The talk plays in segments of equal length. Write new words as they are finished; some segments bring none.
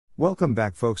Welcome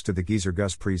back, folks, to the Geezer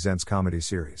Gus Presents Comedy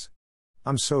Series.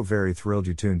 I'm so very thrilled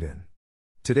you tuned in.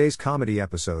 Today's comedy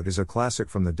episode is a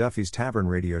classic from the Duffy's Tavern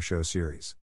radio show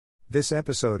series. This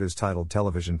episode is titled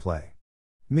Television Play.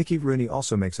 Mickey Rooney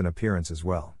also makes an appearance as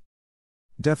well.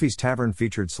 Duffy's Tavern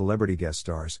featured celebrity guest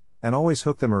stars, and always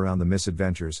hooked them around the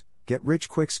misadventures,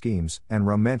 get-rich-quick schemes, and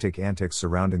romantic antics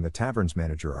surrounding the tavern's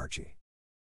manager Archie.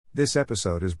 This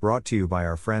episode is brought to you by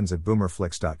our friends at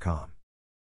boomerflix.com.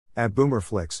 At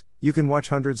Boomerflix, you can watch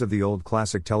hundreds of the old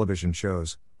classic television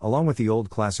shows, along with the old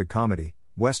classic comedy,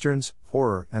 westerns,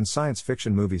 horror, and science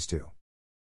fiction movies too.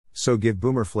 So give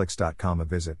boomerflix.com a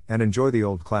visit and enjoy the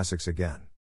old classics again.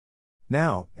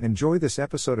 Now, enjoy this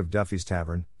episode of Duffy's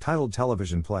Tavern, titled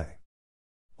Television Play.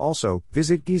 Also,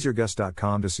 visit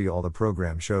geezergus.com to see all the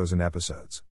program shows and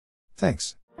episodes.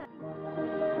 Thanks.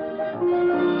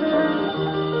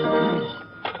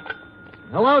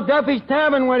 Hello, Duffy's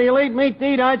Tavern, where you eat meat to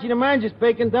eat. Archie the manager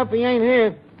speaking. Duffy ain't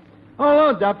here. Oh,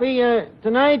 hello, Duffy.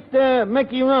 Tonight,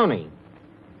 Mickey Rooney.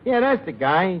 Yeah, that's the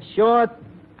guy. Short,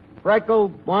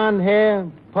 freckled, blonde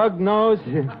hair, pug nose.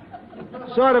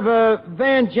 Sort of a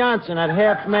Van Johnson at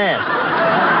half mast.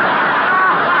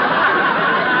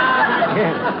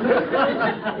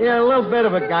 Yeah, a little bit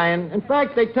of a guy. And in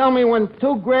fact, they tell me when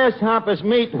two grasshoppers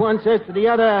meet, one says to the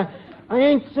other, I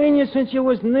ain't seen you since you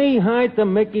was knee-high to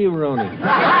Mickey Rooney.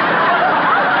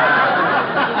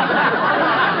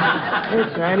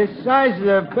 That's right. His size is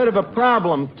a bit of a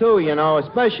problem, too,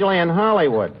 especially in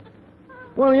Hollywood.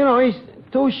 Well, he's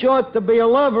too short to be a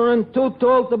lover and too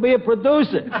tall to be a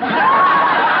producer.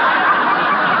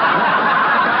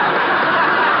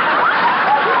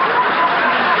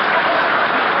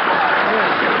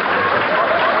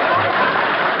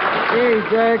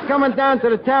 He's coming down to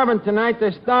the tavern tonight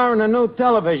to star in a new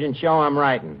television show I'm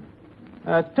writing.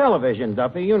 Television,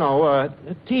 Duffy,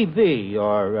 TV,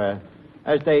 or,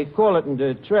 as they call it in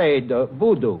the trade,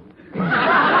 voodoo.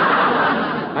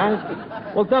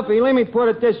 Huh? Well, Duffy, let me put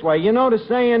it this way. You know the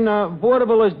saying,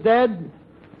 vaudeville is dead?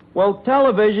 Well,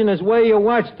 television is where you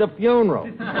watch the funeral.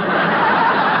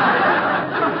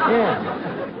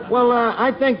 Yeah. Well,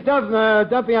 I think,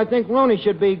 Duffy, I think Rooney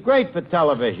should be great for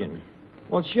television.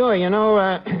 Well, sure,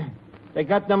 they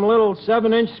got them little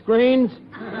 7-inch screens.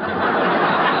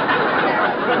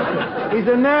 He's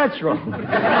a natural.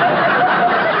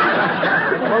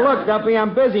 Well, look, Duffy,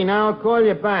 I'm busy now. I'll call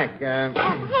you back. Hey,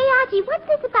 Archie, what's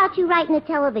this about you writing a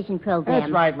television program?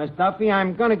 That's right, Miss Duffy.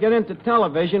 I'm going to get into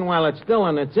television while it's still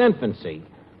in its infancy.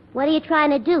 What are you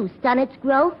trying to do, stunt its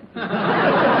growth?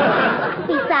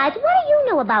 Besides, what do you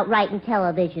know about writing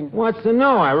television? What's to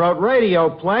know? I wrote radio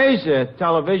plays.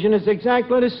 Television is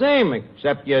exactly the same,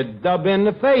 except you dub in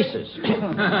the faces.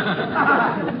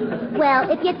 Well,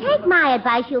 if you take my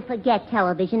advice, you'll forget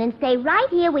television and stay right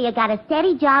here where you got a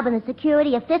steady job and the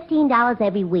security of $15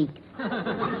 every week.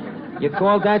 You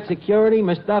call that security,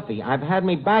 Miss Duffy? I've had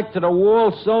me back to the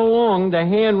wall so long, the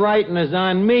handwriting is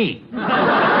on me.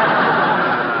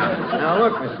 Now,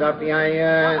 look, Miss Duffy,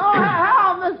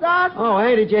 hello, Miss Duffy. Oh,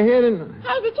 hey, did you hear it?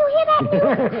 Hey, did you hear that news?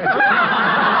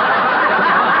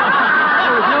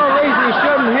 There's no reason you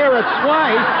shouldn't hear it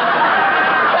twice.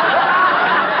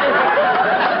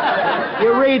 You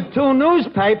read 2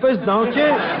 newspapers, don't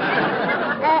you?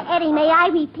 Eddie, may I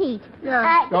repeat?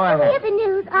 Yeah. Go ahead. Did you hear the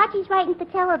news? Archie's writing for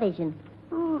television.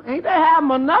 Ain't they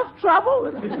having enough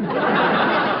trouble?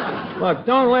 Look,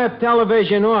 don't laugh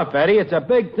television off, Eddie. It's a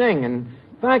big thing, and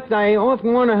in fact, I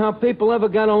often wonder how people ever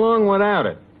got along without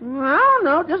it. I don't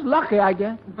know. Just lucky, I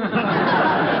guess.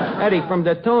 Eddie, from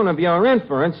the tone of your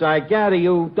inference, I gather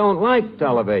you don't like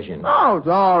television. Oh, it's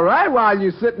all right while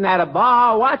you're sitting at a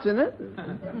bar watching it.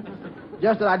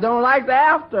 Just that I don't like the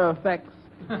after effects.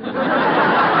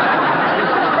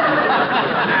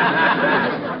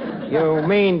 You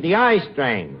mean the eye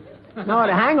strain? No,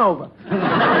 the hangover.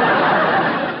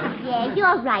 Yeah,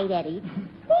 you're right, Eddie.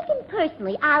 Speaking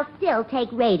personally, I'll still take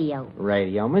radio.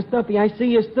 Radio. Miss Duffy, I see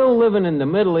you're still living in the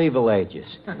medieval ages.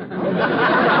 Why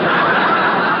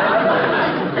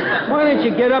don't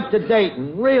you get up to date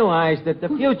and realize that the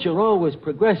future always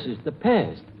progresses the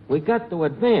past? We got to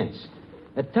advance.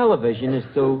 The television is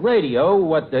to radio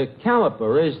what the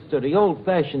caliper is to the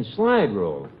old-fashioned slide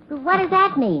rule. What does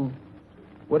that mean?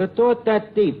 With a thought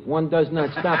that deep, one does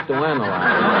not stop to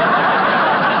analyze.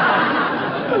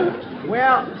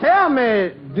 Well, tell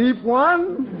me, deep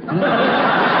one.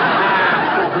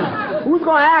 Who's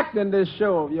going to act in this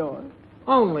show of yours?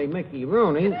 Only Mickey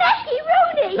Rooney. Mickey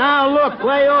Rooney! Now, look,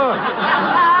 play off.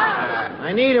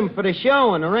 I need him for the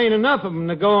show, and there ain't enough of them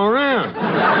to go around.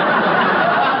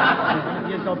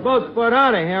 You'll both put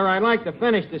out of here. I'd like to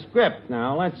finish the script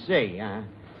now. Let's see.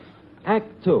 Act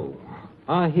 2.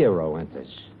 our hero enters.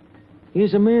 He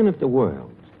is a man of the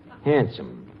world,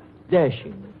 handsome,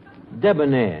 dashing,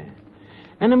 debonair.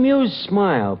 An amused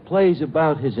smile plays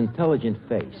about his intelligent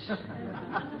face.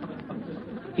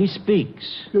 He speaks.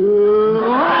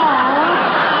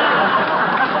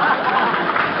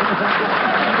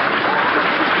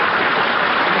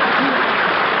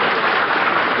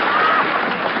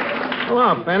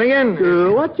 Hello,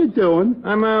 Finnegan. What you doing?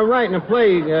 I'm writing a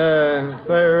play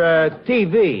for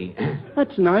TV.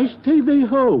 That's nice. TV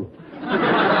who?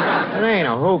 It ain't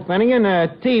a who, Finnegan.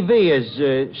 TV is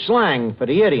slang for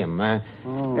the idiom.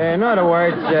 In other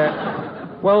words,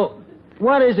 well,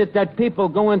 what is it that people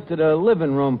go into the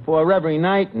living room for every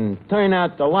night and turn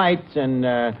out the lights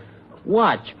and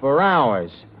watch for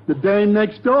hours? The dame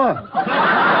next door.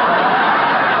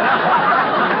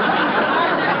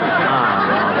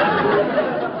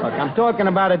 Look, I'm talking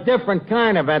about a different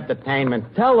kind of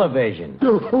entertainment, television.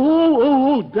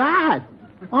 That.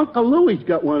 Uncle Louie's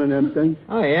got one of them things.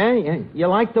 Oh, yeah? You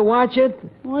like to watch it?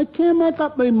 Well, I can't make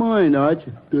up my mind, Arch.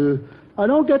 I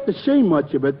don't get to see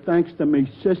much of it, thanks to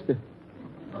me sister.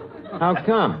 How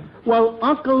come? Well,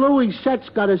 Uncle Louie's set's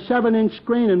got a 7-inch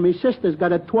screen, and me sister's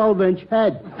got a 12-inch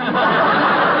head.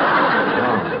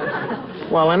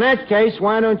 Well, in that case,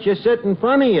 why don't you sit in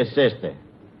front of your sister?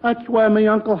 That's where me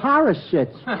Uncle Horace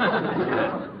sits.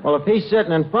 Well, if he's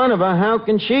sitting in front of her, how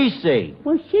can she see?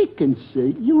 Well, she can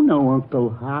see. You know Uncle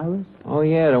Horace. Oh,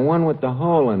 yeah, the one with the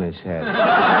hole in his head.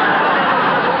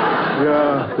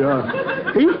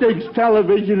 Yeah. He thinks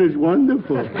television is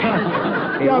wonderful.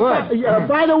 He would.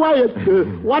 By the way,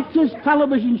 what's this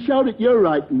television show that you're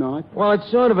writing on? Well,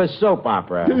 it's sort of a soap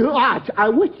opera. Arch, I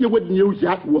wish you wouldn't use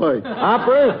that word.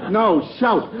 Opera? No,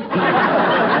 soap.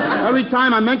 Every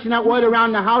time I mention that word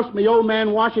around the house, me old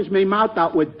man washes me mouth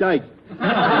out with dirt.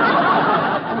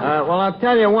 Well, I'll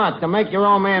tell you what. To make your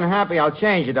old man happy, I'll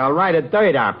change it. I'll write a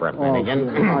dirt opera, Finnegan.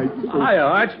 Hi,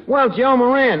 Arch. Well, Joe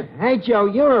Moran. Hey, Joe,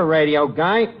 you're a radio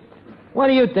guy. What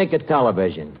do you think of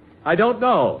television? I don't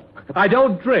know. I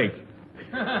don't drink.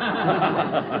 I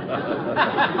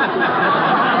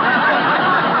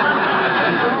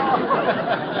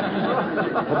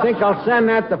think I'll send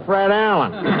that to Fred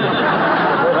Allen.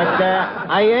 But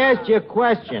I asked you a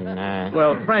question.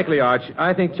 Well, frankly, Arch,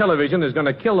 I think television is going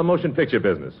to kill the motion picture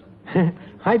business.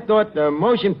 I thought the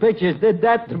motion pictures did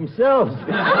that themselves.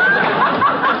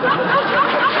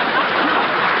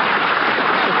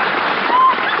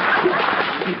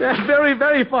 That's very,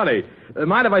 very funny.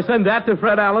 Mind if I send that to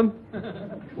Fred Allen?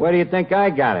 Where do you think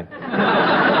I got it?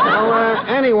 Well,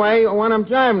 anyway, when I'm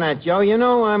driving that, Joe, you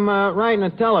know I'm writing a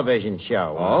television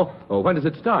show. Oh? Well, when does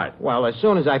it start? Well, as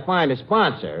soon as I find a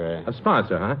sponsor. A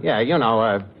sponsor, huh? Yeah, you know,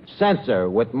 a censor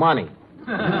with money.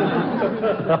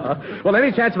 Well,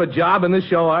 any chance of a job in this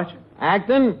show, Arch?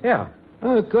 Acting? Yeah.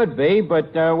 Oh, it could be,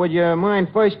 but would you mind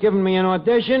first giving me an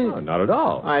audition? Oh, not at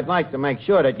all. I'd like to make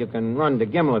sure that you can run the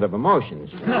gimlet of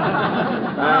emotions.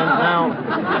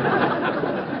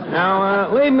 Now,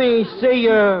 leave me see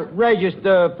you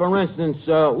register, for instance,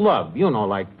 love. You know,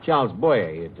 like Charles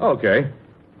Boyer. Okay.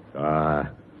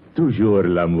 Toujours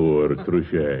l'amour,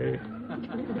 Truchet.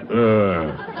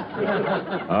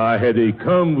 Hedy,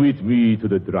 come with me to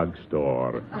the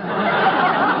drugstore.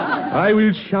 I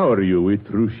will shower you with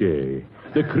Truchet,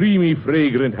 the creamy,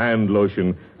 fragrant hand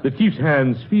lotion that keeps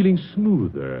hands feeling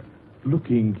smoother,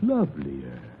 looking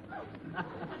lovelier.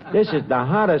 This is the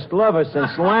hottest lover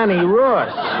since Lanny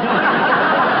Ross.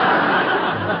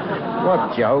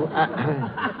 Look, Joe,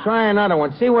 try another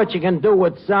one. See what you can do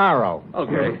with sorrow.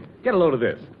 Okay, get a load of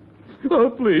this.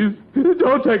 Oh, please,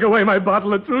 don't take away my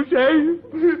bottle of Truchet.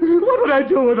 What would I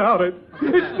do without it?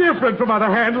 It's different from other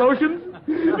hand lotions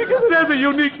because it has a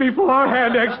unique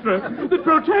beforehand extra that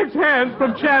protects hands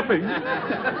from chapping.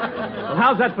 Well,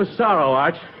 how's that for sorrow,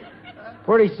 Arch?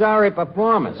 Pretty sorry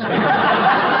performance.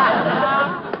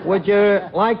 Would you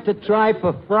like to try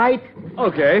for fright?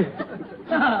 Okay.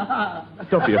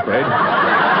 Don't be afraid.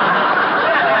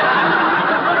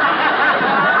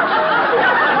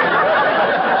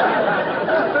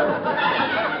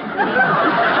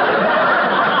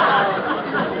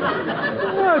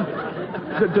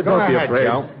 Don't be afraid.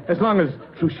 Joe. As long as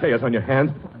Truchet is on your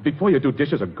hands, before you do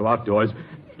dishes or go outdoors,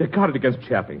 they're guarded against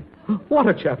chapping.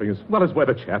 Water chapping as well as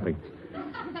weather chapping.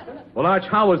 Well, Arch,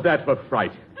 how was that for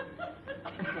fright?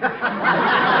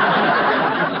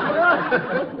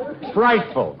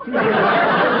 Frightful.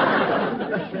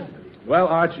 Well,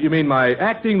 Arch, you mean my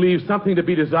acting leaves something to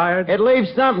be desired? It leaves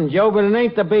something, Joe, but it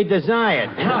ain't to be desired.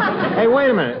 Hey, wait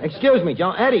a minute. Excuse me,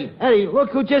 Joe. Eddie,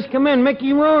 look who just come in.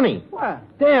 Mickey Rooney. What?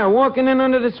 There, walking in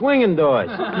under the swinging doors.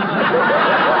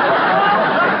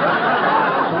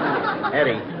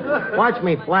 Eddie, Watch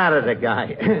me flatter the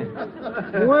guy.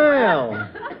 Well,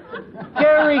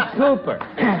 Gary Cooper.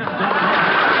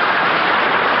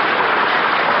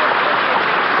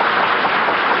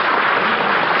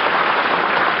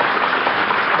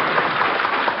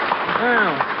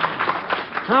 Well,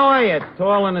 how are you,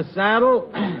 tall in the saddle?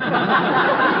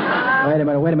 Wait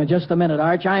a minute, just a minute,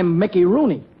 Arch. I'm Mickey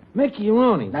Rooney. Mickey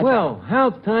Rooney. That's Well, how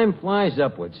time flies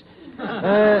upwards.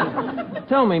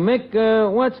 Tell me, Mick,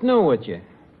 what's new with you?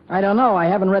 I don't know. I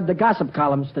haven't read the gossip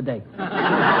columns today.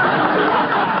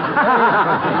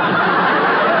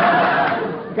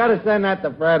 Gotta send that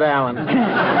to Fred Allen.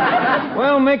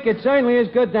 Well, Mick, it certainly is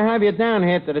good to have you down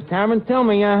here to the tavern. Tell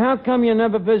me, how come you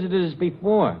never visited us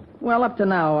before? Well, up to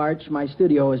now, Arch, my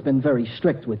studio has been very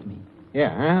strict with me.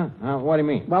 Yeah, huh? What do you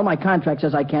mean? Well, my contract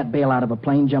says I can't bail out of a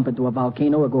plane, jump into a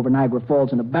volcano, or go over Niagara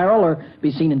Falls in a barrel, or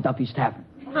be seen in Duffy's Tavern.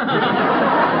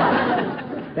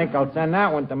 Think I'll send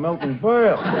that one to Milton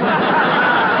Berle.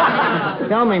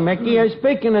 Tell me, Mickey,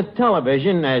 speaking of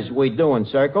television, as we do in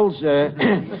circles,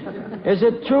 is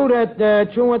it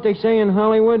true what they say in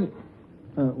Hollywood?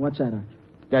 What's that, Arch?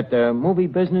 That the movie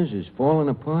business is falling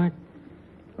apart?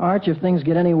 Arch, if things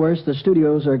get any worse, the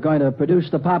studios are going to produce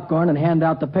the popcorn and hand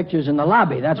out the pictures in the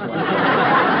lobby. That's what.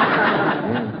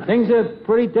 Yeah. Things are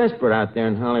pretty desperate out there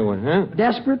in Hollywood, huh?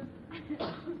 Desperate?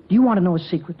 Do you want to know a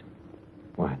secret?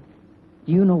 What?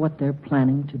 Do you know what they're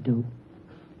planning to do?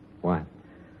 What?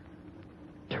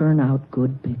 Turn out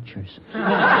good pictures. No.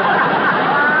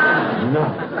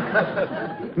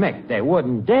 Mick, they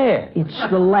wouldn't dare. It's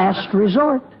the last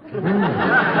resort.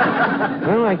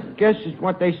 Well, I guess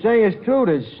what they say is true.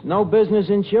 There's no business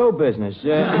in show business.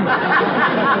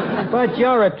 But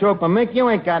you're a trooper, Mick. You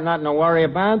ain't got nothing to worry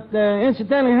about.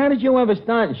 Incidentally, how did you ever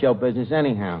start in show business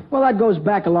anyhow? Well, that goes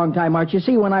back a long time, Arch. You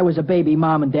see, when I was a baby,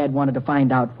 Mom and Dad wanted to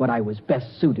find out what I was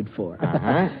best suited for.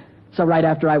 Uh-huh. So right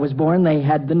after I was born, they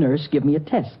had the nurse give me a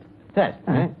test. Test,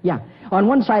 huh? Yeah. On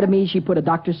one side of me, she put a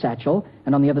doctor's satchel,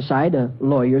 and on the other side, a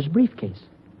lawyer's briefcase.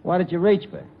 What did you reach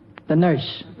for? The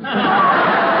nurse. I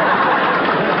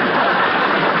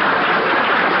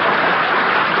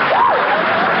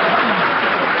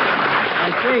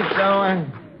see. So,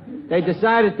 they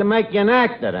decided to make you an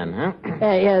actor then, huh?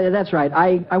 Yeah, that's right.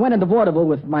 I went into vaudeville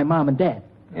with my mom and dad.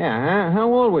 Yeah, huh?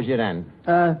 How old was you then?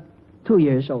 2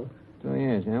 years old. 2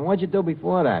 years, huh? What'd you do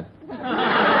before that?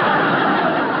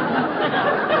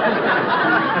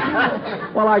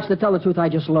 Well, Arch, to tell the truth, I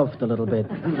just loafed a little bit.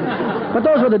 But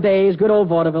those were the days, good old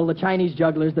vaudeville, the Chinese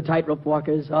jugglers, the tightrope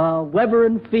walkers, Weber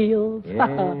and Fields.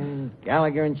 Yeah,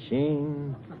 Gallagher and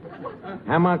Sheen,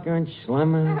 Hammacher and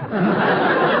Schlemmer.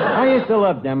 I used to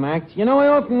love them acts. You know, I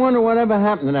often wonder whatever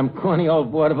happened to them corny old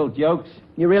vaudeville jokes.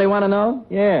 You really want to know?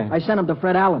 Yeah. I sent them to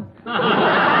Fred Allen.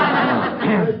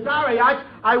 Sorry,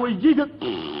 I was just...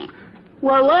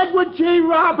 Well, Edward G.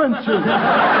 Robinson.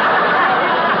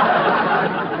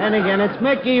 And again, it's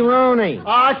Mickey Rooney.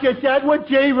 Arch, it's Edward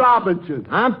G. Robinson.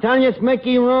 I'm telling you, it's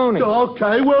Mickey Rooney.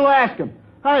 Okay, we'll ask him.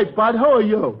 Hey, bud, who are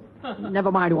you?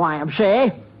 Never mind who I am,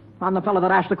 see? I'm the fellow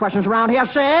that asks the questions around here,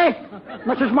 see?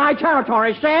 This is my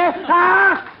territory, see?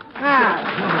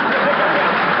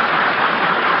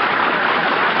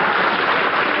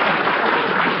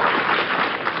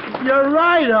 You're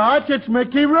right, Arch. It's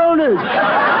Mickey Rooney.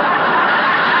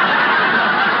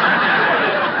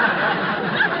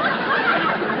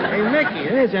 Hey, Mickey,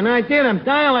 there's an idea. Them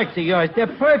dialects of yours, they're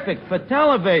perfect for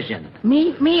television.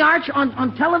 Me, Arch,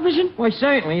 on television? Why,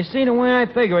 certainly. You see, the way I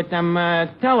figure it, them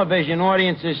television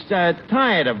audiences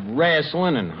tired of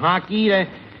wrestling and hockey.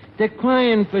 They're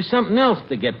crying for something else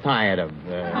to get tired of.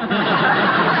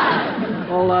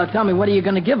 Well, tell me, what are you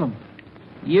going to give them?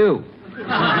 You.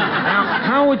 Now,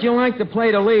 how would you like to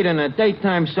play the lead in a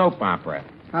daytime soap opera?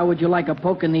 How would you like a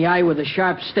poke in the eye with a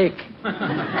sharp stick?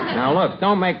 Now, look,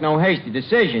 don't make no hasty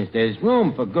decisions. There's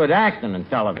room for good acting in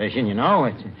television, you know.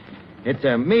 It's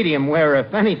a medium where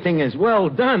if anything is well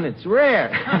done, it's rare.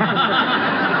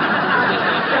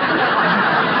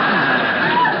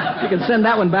 You can send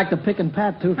that one back to Pick and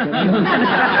Pat, too. Look,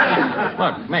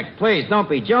 Mick, please, don't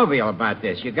be jovial about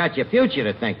this. You got your future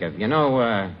to think of. You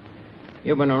know,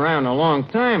 you've been around a long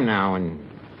time now, and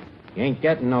you ain't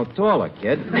getting no taller,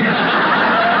 kid.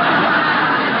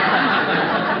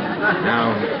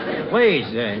 Now, please,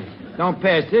 don't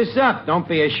pass this up. Don't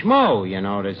be a schmo, you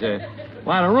know. There's a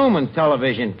lot of room in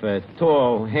television for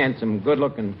tall, handsome,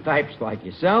 good-looking types like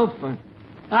yourself.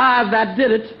 That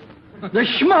did it. The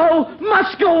schmo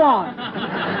must go on.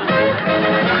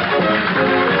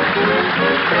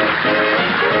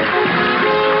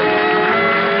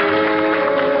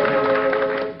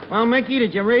 Well, Mickey,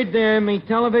 did you read me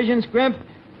television script?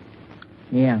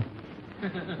 Yeah.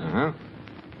 Uh-huh.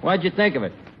 What'd you think of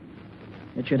it?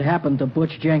 It should happen to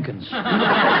Butch Jenkins.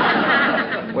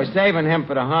 We're saving him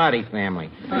for the Hardy family.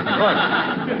 Look,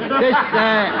 this,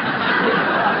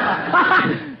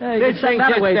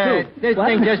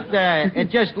 it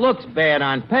just looks bad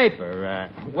on paper.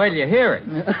 Wait till you hear it.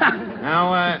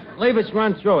 Now, leave us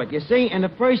run through it. You see, in the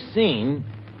first scene,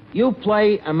 you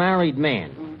play a married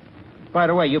man. By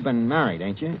the way, you've been married,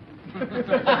 ain't you?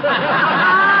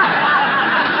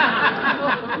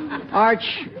 Arch,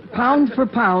 pound for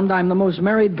pound, I'm the most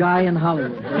married guy in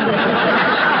Hollywood.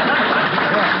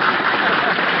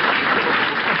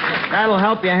 That'll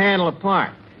help you handle a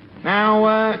part.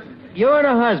 Now, you're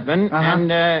the husband,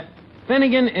 and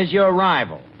Finnegan is your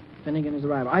rival. Finnegan is the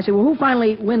rival. I say, well, who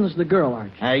finally wins the girl,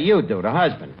 Arch? You do, the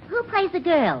husband. Who plays the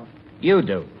girl? You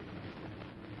do.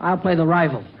 I'll play the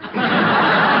rival.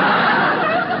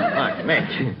 Look,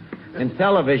 Mitch, in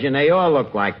television, they all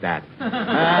look like that.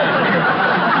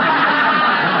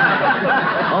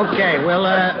 Okay,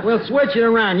 we'll switch it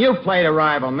around. You play the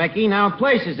rival, Mickey. Now,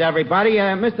 places, everybody.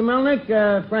 Mr. Melnick,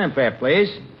 fanfare,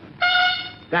 please.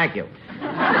 Thank you.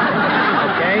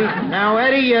 Okay. Now,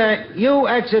 Eddie, you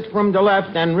exit from the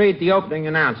left and read the opening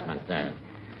announcement. Ladies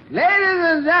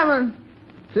and gentlemen,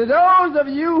 to those of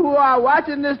you who are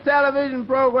watching this television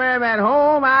program at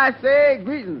home, I say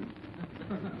greetings.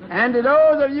 And to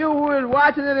those of you who is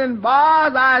watching it in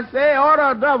bars, I say order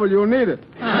a double. You'll need it.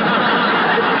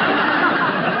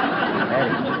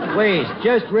 Please,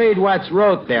 just read what's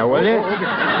wrote there, will you?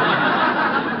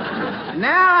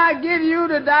 Now I give you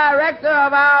the director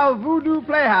of our Voodoo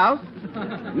Playhouse,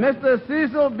 Mr.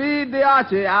 Cecil B.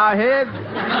 DiArchi, our head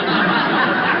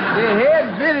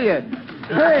villain.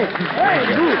 Hey,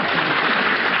 boo.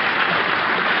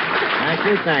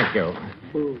 Thank you.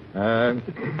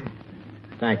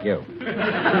 Thank you.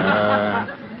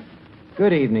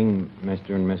 Good evening,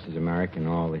 Mr. and Mrs. America and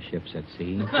all the ships at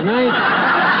sea.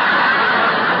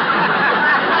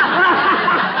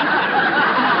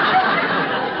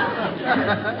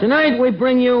 Tonight we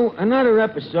bring you another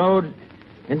episode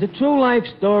in the true life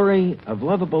story of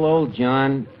lovable old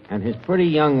John and his pretty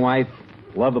young wife,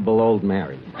 lovable old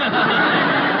Mary.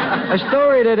 A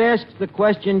story that asks the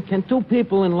question, can two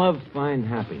people in love find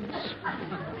happiness?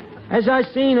 As our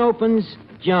scene opens,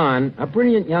 John, a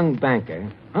brilliant young banker,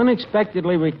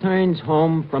 unexpectedly returns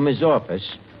home from his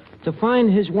office to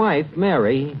find his wife,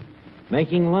 Mary,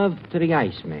 making love to the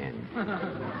Iceman.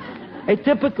 A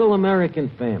typical American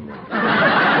family.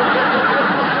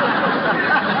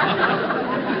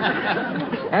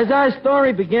 As our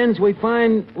story begins, we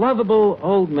find lovable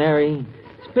old Mary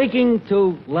speaking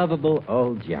to lovable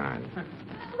old John.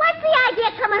 What's the idea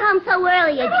of coming home so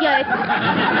early, you jerk?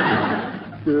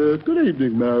 Good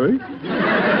evening, Mary.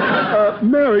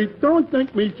 Mary, don't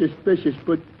think me suspicious,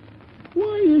 but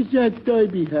why is that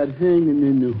derby hat hanging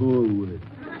in the hallway?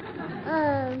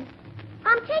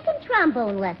 I'm taking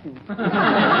trombone lessons.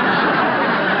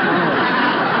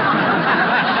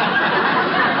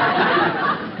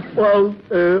 Well,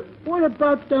 what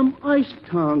about them ice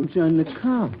tongs on the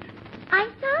couch?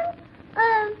 Ice tongs?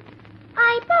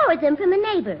 I borrowed them from a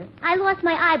neighbor. I lost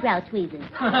my eyebrow tweezers.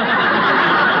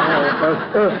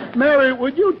 Mary,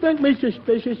 would you think me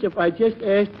suspicious if I just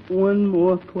asked one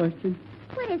more question?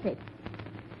 What is it?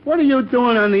 What are you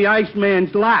doing on the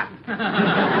Iceman's lap?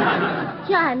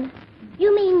 John,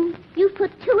 you mean you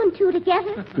put two and two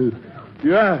together?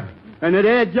 Yeah, and it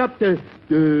adds up to...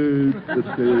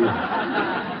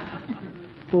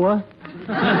 4?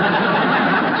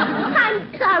 I'm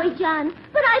sorry, John,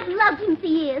 but I've loved him for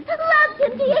years. Loved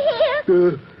him, do you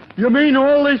hear? You mean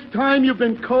all this time you've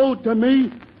been cold to me?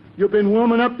 You've been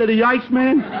warming up to the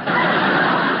Iceman?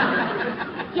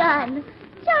 John,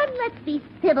 let's be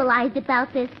civilized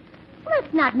about this.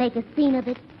 Let's not make a scene of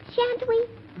it, shan't we?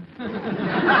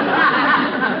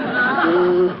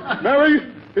 Mary,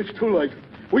 it's too late.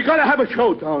 We gotta have a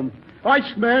showdown.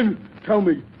 Iceman, tell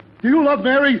me, do you love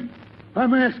Mary?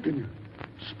 I'm asking you.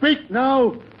 Speak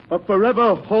now or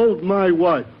forever hold my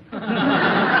wife.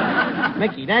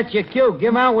 Mickey, that's your cue.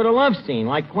 Give out with a love scene,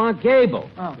 like Clark Gable.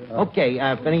 Oh. Okay,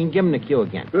 Finnegan, give him the cue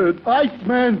again.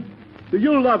 Iceman, do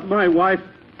you love my wife?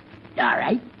 All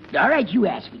right, you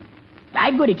ask me.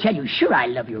 I'm going to tell you, sure I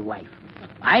love your wife.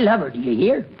 I love her, do you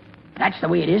hear? That's the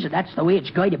way it is, and that's the way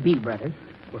it's going to be, brother.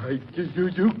 Why,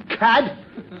 you cat!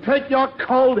 Take your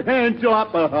cold hands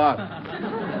off of her.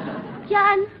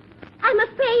 John, I'm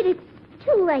afraid it's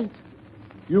too late.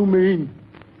 You mean?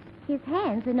 His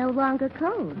hands are no longer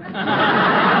cold. And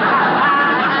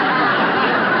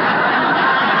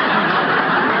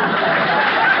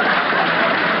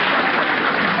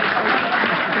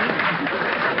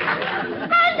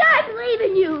I'm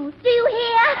leaving you. Do you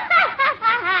hear?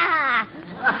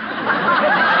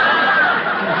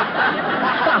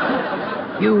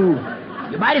 You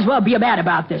might as well be a man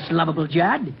about this, lovable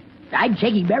John. I'm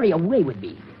taking Mary away with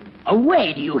me.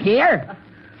 Away, do you hear?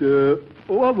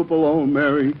 Lovable old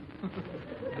Mary.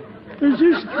 Is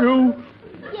this true?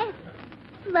 Yes,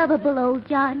 lovable old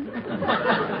John.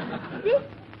 This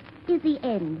is the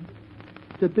end.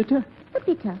 The bitter? The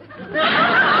bitter.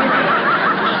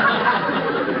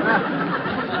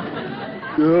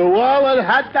 Well, it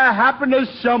had to happen to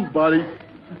somebody.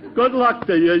 Good luck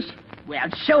to you. Well,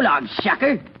 so long,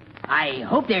 sucker. I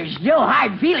hope there's no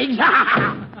hard feelings.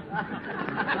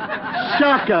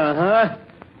 Sucker, huh?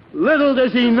 Little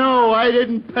does he know I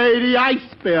didn't pay the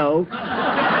ice bill.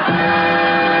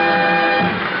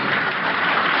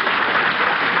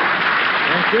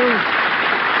 Thank you.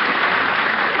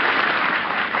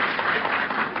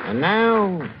 And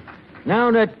now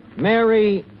that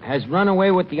Mary has run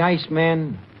away with the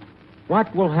Iceman,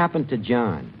 what will happen to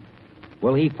John?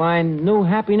 Will he find new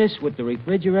happiness with the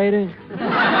refrigerator?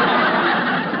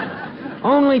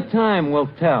 Only time will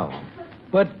tell.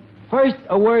 But first,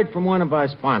 a word from one of our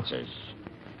sponsors.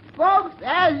 Folks,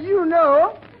 as you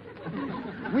know,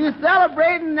 we're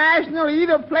celebrating National Eat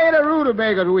a Plate of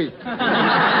Rutabaga Week.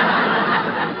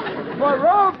 For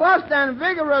robust and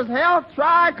vigorous health,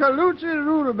 try Colucci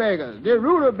Rutabagas, the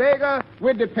rutabaga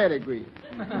with the pedigree.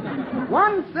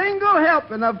 One single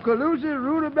helping of Colucci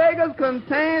Rutabagas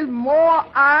contains more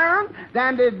iron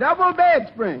than the double bed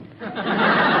spring.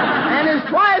 And it's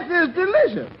twice as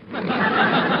delicious.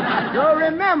 So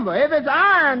remember, if it's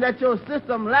iron that your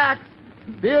system lacks,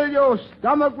 fill your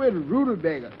stomach with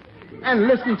rutabagas and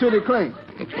listen to the clink.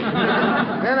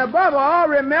 And above all,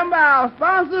 remember our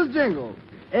sponsor's jingle.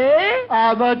 A.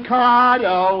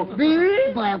 Avocado.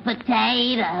 B. Boiled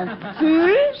potatoes.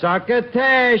 C.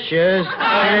 Succotaceous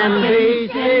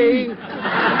NBC.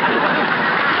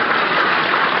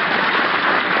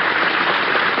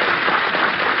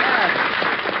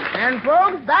 And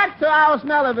folks, back to our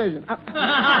smell-o-vision.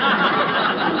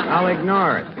 I'll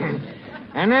ignore it.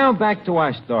 And now back to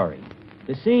our story.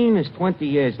 The scene is 20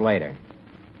 years later.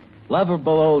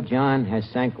 Lovable old John has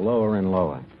sank lower and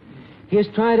lower. He has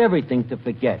tried everything to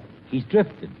forget. He's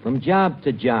drifted from job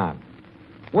to job.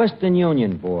 Western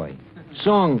Union boy,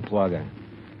 song plugger,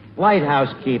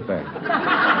 lighthouse keeper,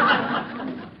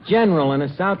 general in a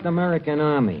South American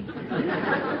army.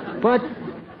 But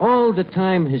all the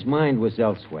time his mind was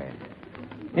elsewhere.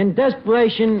 In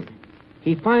desperation,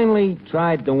 he finally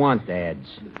tried the want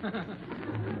ads.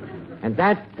 And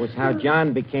that was how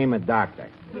John became a doctor.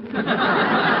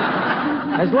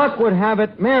 As luck would have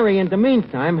it, Mary, in the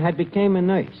meantime, had become a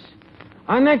nurse.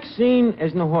 Our next scene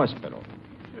is in the hospital.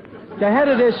 The head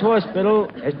of this hospital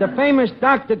is the famous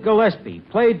Dr. Gillespie,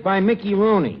 played by Mickey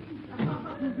Rooney.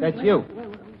 That's you.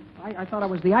 I thought I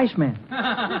was the Iceman.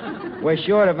 We're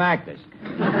short of actors.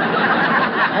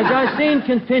 As our scene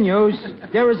continues,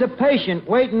 there is a patient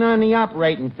waiting on the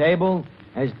operating table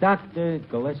as Dr.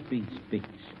 Gillespie speaks.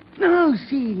 Now,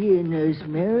 see here, Nurse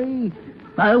Mary.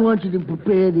 I want you to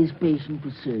prepare this patient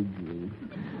for surgery.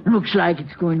 Looks like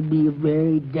it's going to be a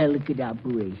very delicate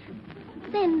operation.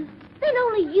 Then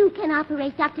only you can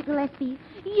operate, Dr. Gillespie.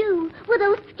 You, with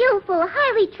those skillful,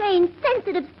 highly trained,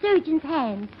 sensitive surgeon's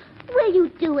hands. Will you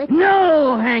do it?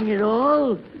 No, hang it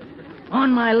all.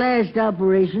 On my last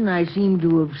operation, I seem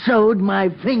to have sewed my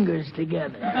fingers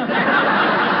together.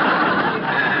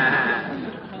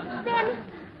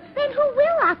 Then who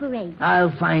will operate?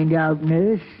 I'll find out,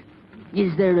 nurse.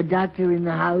 Is there a doctor in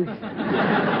the house?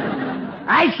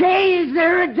 I say, is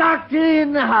there a doctor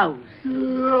in the house?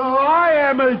 I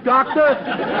am a doctor.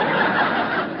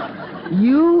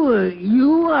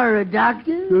 You are a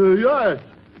doctor? Yes.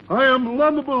 I am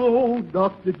lovable old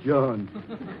Dr. John.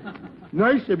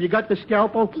 Nurse, have you got the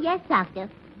scalpel? Yes, doctor.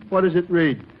 What does it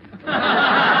read?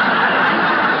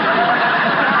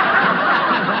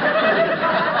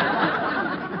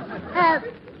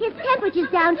 His temperature's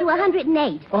down to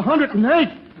 108. 108?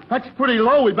 That's pretty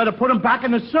low. We better put him back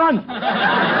in the sun.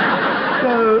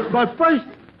 But first,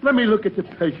 let me look at the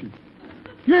patient.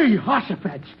 Yay,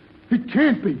 Hossafats. It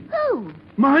can't be. Who?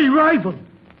 My rival,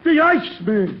 the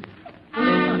Iceman.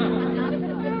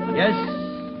 Yes,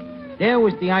 there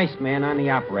was the Iceman on the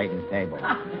operating table.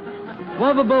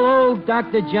 Lovable old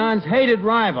Dr. John's hated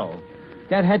rival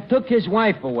that had took his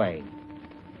wife away.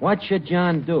 What should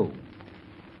John do?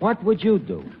 What would you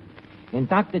do? In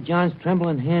Dr. John's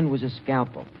trembling hand was a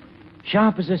scalpel,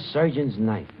 sharp as a surgeon's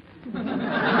knife.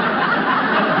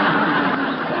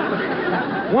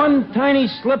 One tiny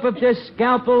slip of this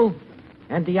scalpel,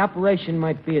 and the operation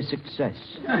might be a success.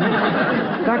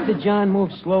 Dr. John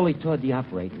moved slowly toward the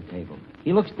operating table.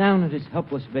 He looks down at his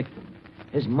helpless victim,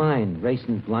 his mind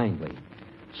racing blindly.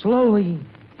 Slowly,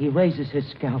 he raises his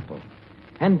scalpel.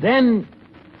 And then...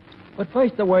 But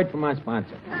first, a word from our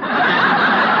sponsor.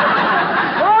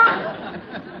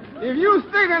 If you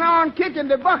sticking on kicking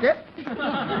the bucket,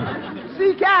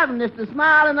 see Cavendish, the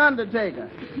smiling undertaker.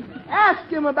 Ask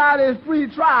him about his free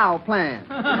trial plan.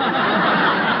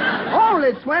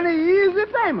 Only 20 easy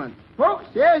payments. Folks,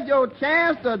 here's your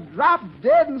chance to drop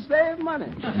dead and save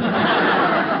money.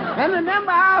 And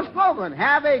remember our slogan,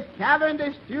 have a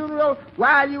Cavendish funeral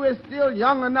while you are still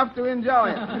young enough to enjoy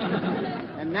it.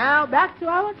 And now, back to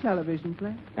our television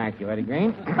play. Thank you, Eddie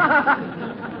Green.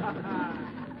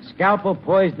 Scalpel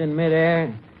poised in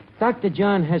midair, Dr.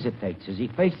 John hesitates as he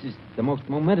faces the most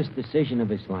momentous decision of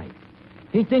his life.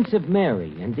 He thinks of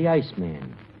Mary and the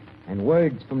Iceman, and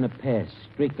words from the past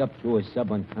streak up through his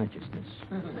subunconsciousness.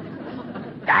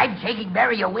 I'm taking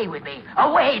Mary away with me.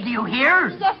 Away, do you hear?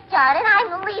 Yes, John, and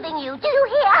I'm leaving you. Do you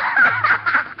hear?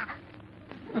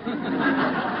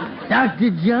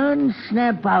 Dr. John,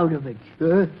 snap out of it.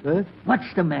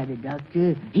 What's the matter,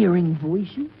 Doctor? Hearing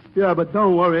voices? Yeah, but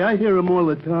don't worry. I hear him all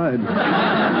the time.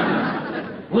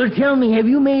 Well, tell me, have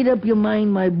you made up your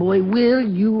mind, my boy? Will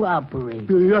you operate?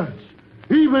 Yes.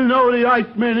 Even though the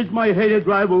Iceman is my hated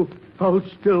rival, I'll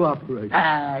still operate.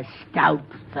 Ah, stout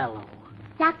fellow.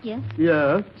 Doctor,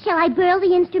 Yeah? shall I burl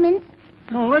the instruments?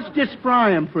 No, let's just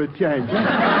fry him for a change.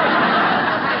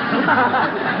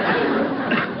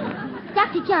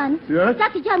 Dr. John? Yes?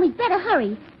 Dr. John, we'd better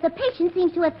hurry. The patient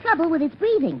seems to have trouble with his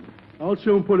breathing. I'll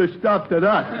soon put a stop to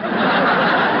that.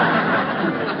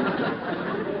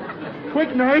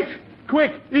 Quick, Nate.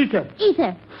 Quick, ether.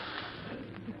 Ether.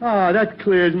 Ah, that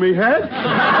clears me head.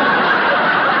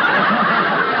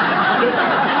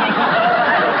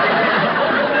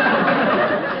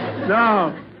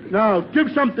 Now, give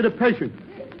some to the patient.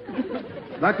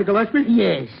 Dr. Gillespie?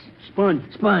 Yes. Sponge.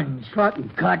 Sponge. Cotton.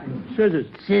 Cotton. Scissors.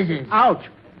 Scissors. Ouch.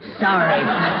 Sorry.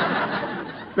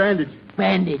 Bandage.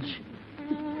 Bandage.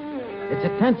 It's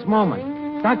a tense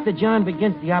moment. Dr. John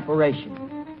begins the operation.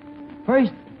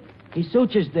 First, he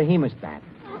sutures the hemostat.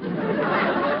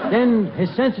 Then, his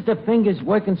sensitive fingers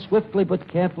working swiftly but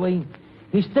carefully,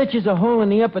 he stitches a hole in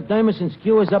the epidermis and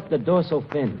skewers up the dorsal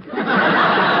fin.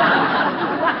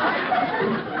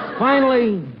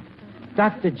 Finally,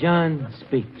 Dr. John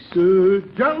speaks.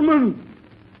 Gentlemen,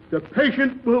 the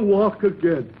patient will walk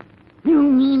again. You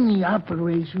mean the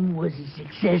operation was a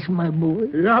success, my boy?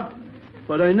 Yep,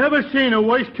 but I never seen a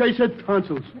worse case of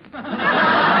tonsils.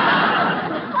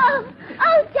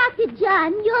 Oh, Dr.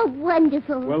 John, you're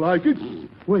wonderful. Well, I did.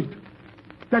 Wait.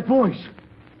 That voice.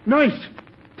 Nice.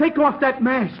 Take off that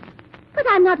mask. But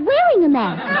I'm not wearing a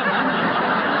mask.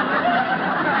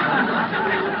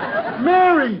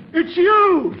 Mary, it's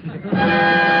you!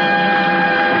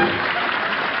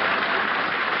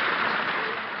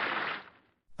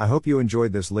 I hope you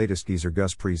enjoyed this latest Geezer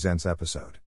Gus Presents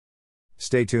episode.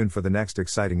 Stay tuned for the next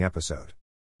exciting episode.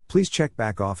 Please check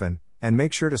back often, and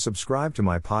make sure to subscribe to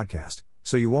my podcast,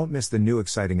 so you won't miss the new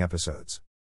exciting episodes.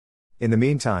 In the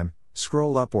meantime,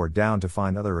 scroll up or down to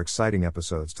find other exciting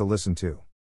episodes to listen to.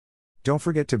 Don't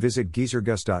forget to visit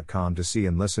geezergus.com to see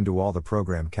and listen to all the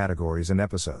program categories and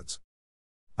episodes.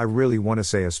 I really want to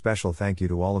say a special thank you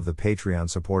to all of the Patreon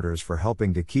supporters for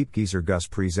helping to keep Geezer Gus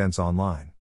Presents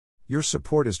online. Your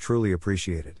support is truly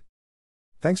appreciated.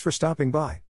 Thanks for stopping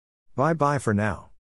by. Bye-bye for now.